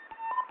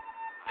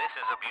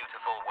is a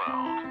Beautiful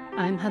World.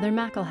 I'm Heather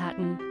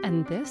McElhatton,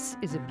 and this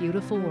is A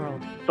Beautiful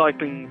World.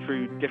 Cycling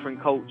through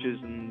different cultures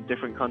and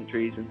different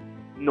countries and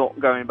not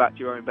going back to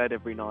your own bed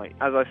every night.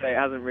 As I say, it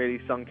hasn't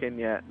really sunk in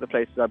yet, the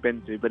places I've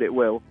been to, but it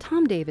will.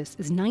 Tom Davies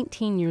is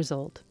 19 years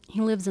old.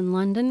 He lives in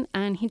London,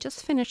 and he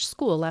just finished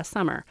school last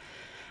summer.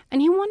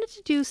 And he wanted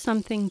to do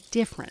something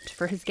different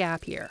for his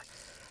gap year.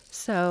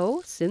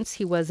 So, since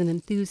he was an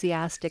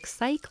enthusiastic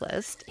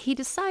cyclist, he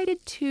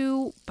decided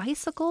to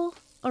bicycle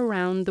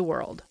around the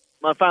world.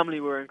 My family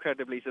were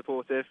incredibly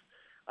supportive.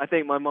 I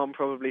think my mum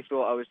probably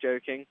thought I was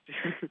joking.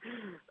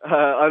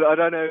 I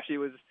don't know if she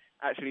was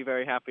actually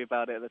very happy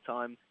about it at the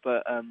time,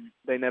 but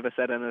they never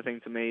said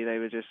anything to me. They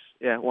were just,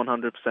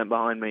 100%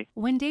 behind me.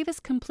 When Davies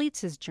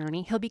completes his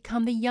journey, he'll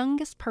become the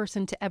youngest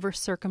person to ever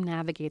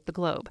circumnavigate the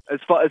globe. As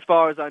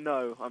far as I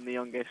know, I'm the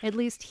youngest. At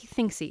least he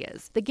thinks he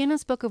is. The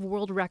Guinness Book of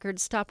World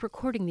Records stopped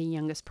recording the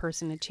youngest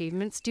person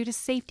achievements due to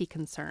safety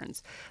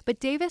concerns,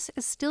 but Davies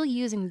is still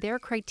using their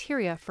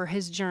criteria for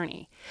his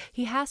journey.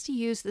 He has to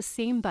use the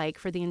same bike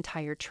for the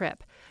entire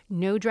trip.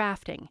 No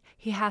drafting.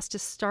 He has to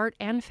start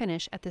and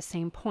finish at the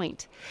same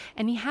point.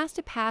 And he has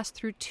to pass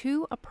through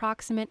two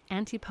approximate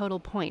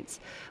antipodal points,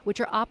 which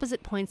are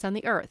opposite points on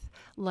the Earth,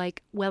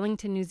 like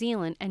Wellington, New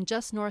Zealand, and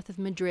just north of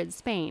Madrid,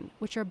 Spain,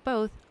 which are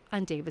both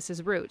on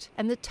Davies's route.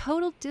 And the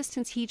total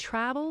distance he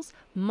travels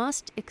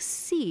must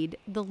exceed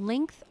the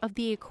length of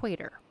the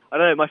equator. I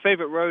don't know, my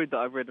favourite road that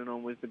I've ridden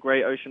on was the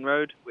Great Ocean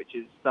Road, which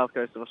is south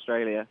coast of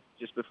Australia,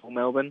 just before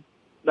Melbourne.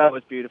 That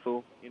was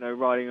beautiful,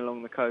 riding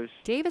along the coast.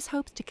 Davies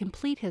hopes to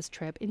complete his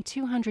trip in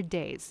 200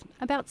 days,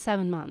 about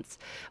 7 months,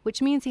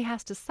 which means he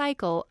has to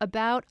cycle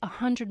about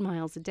 100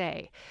 miles a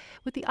day,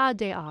 with the odd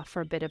day off for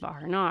a bit of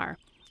R&R.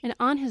 And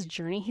on his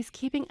journey, he's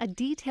keeping a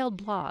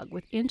detailed blog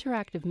with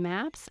interactive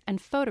maps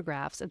and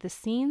photographs of the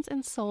scenes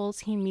and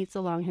souls he meets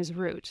along his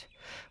route,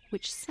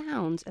 which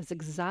sounds as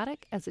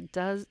exotic as it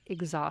does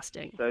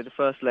exhausting. So the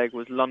first leg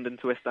was London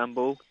to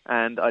Istanbul,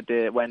 and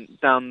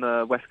went down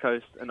the west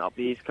coast and up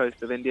the east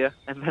coast of India.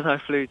 And then I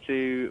flew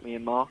to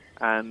Myanmar,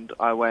 and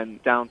I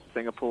went down to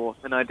Singapore.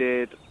 And I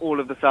did all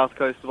of the south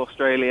coast of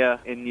Australia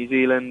in New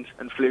Zealand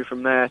and flew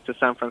from there to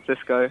San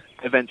Francisco.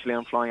 Eventually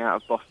I'm flying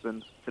out of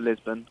Boston to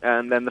Lisbon.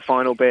 And then the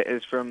final bit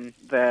is from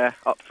there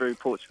up through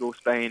Portugal,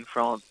 Spain,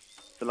 France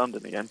to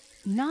London again.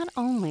 Not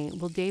only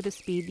will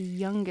Davies be the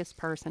youngest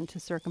person to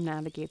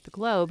circumnavigate the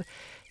globe,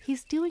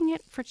 he's doing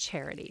it for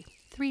charity.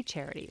 3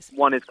 charities.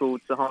 One is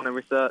called Sahana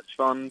Research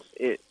Fund.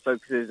 It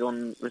focuses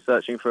on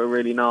researching for a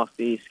really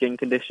nasty skin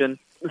condition.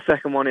 The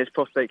second one is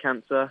prostate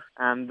cancer.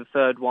 And the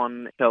third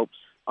one helps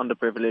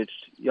underprivileged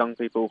young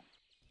people.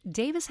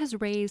 Davies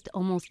has raised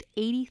almost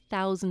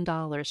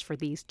 $80,000 for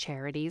these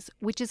charities,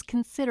 which is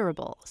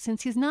considerable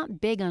since he's not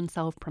big on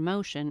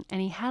self-promotion and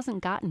he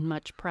hasn't gotten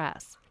much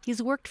press.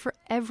 He's worked for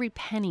every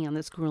penny on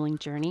this grueling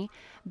journey,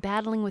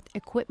 battling with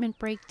equipment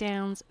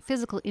breakdowns,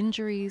 physical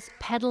injuries,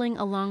 pedaling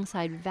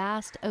alongside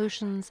vast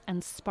oceans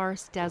and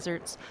sparse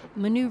deserts,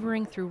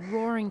 maneuvering through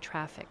roaring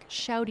traffic,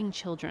 shouting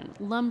children,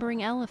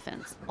 lumbering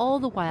elephants, all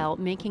the while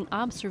making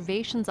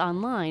observations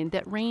online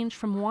that range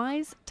from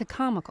wise to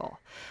comical.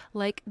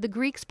 Like the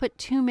Greeks put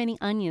too many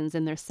onions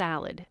in their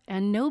salad,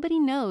 and nobody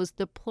knows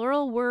the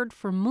plural word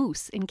for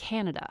moose in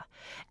Canada.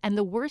 And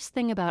the worst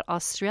thing about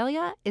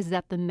Australia is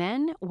that the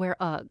men wear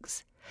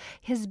Uggs.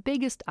 His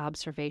biggest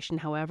observation,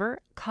 however,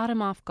 caught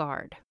him off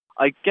guard.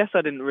 I guess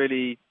I didn't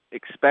really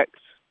expect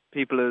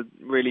people are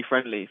really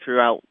friendly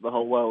throughout the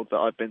whole world that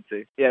I've been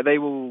to. Yeah, they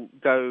will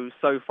go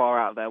so far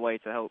out of their way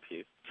to help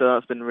you. So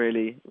that's been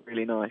really,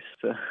 really nice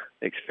to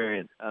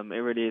experience. It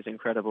really is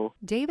incredible.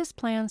 Davies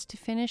plans to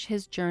finish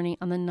his journey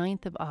on the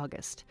 9th of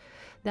August.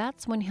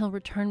 That's when he'll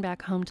return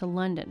back home to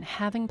London,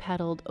 having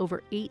pedaled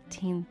over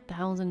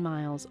 18,000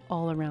 miles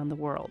all around the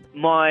world.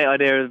 My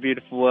idea of the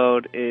beautiful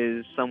world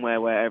is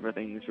somewhere where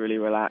everything's really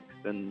relaxed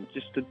and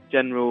just a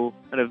general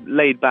kind of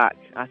laid-back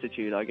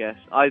attitude, I guess.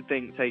 I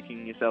think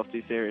taking yourself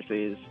too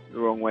seriously is the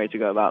wrong way to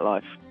go about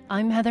life.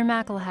 I'm Heather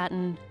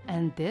McElhatton,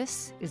 and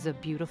this is A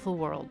Beautiful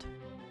World.